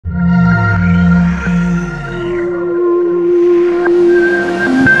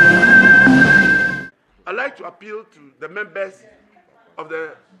appeal to the members of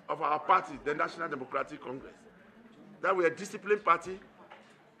our party, the National Democratic Congress, that we are a disciplined party.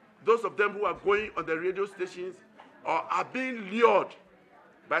 Those of them who are going on the radio stations or are being lured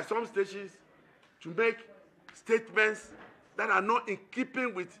by some stations to make statements that are not in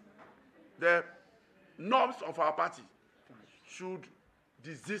keeping with the norms of our party should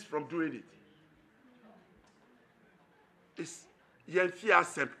desist from doing it. It's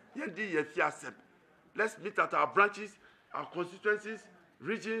let's meet at our branches, our constituencies,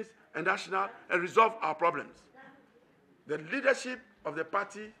 regions, and national, and resolve our problems. The leadership of the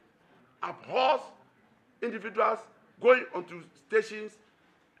party abhors individuals going onto stations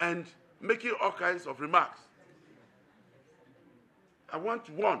and making all kinds of remarks. I want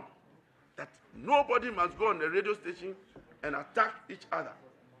to warn that nobody must go on the radio station and attack each other,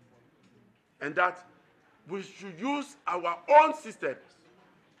 and that we should use our own systems,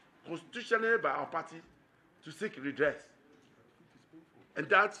 constitutionally by our party, to seek redress, and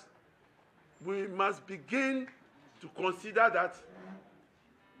that we must begin to consider that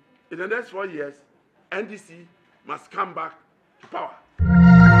in the next 4 years, NDC must come back to power.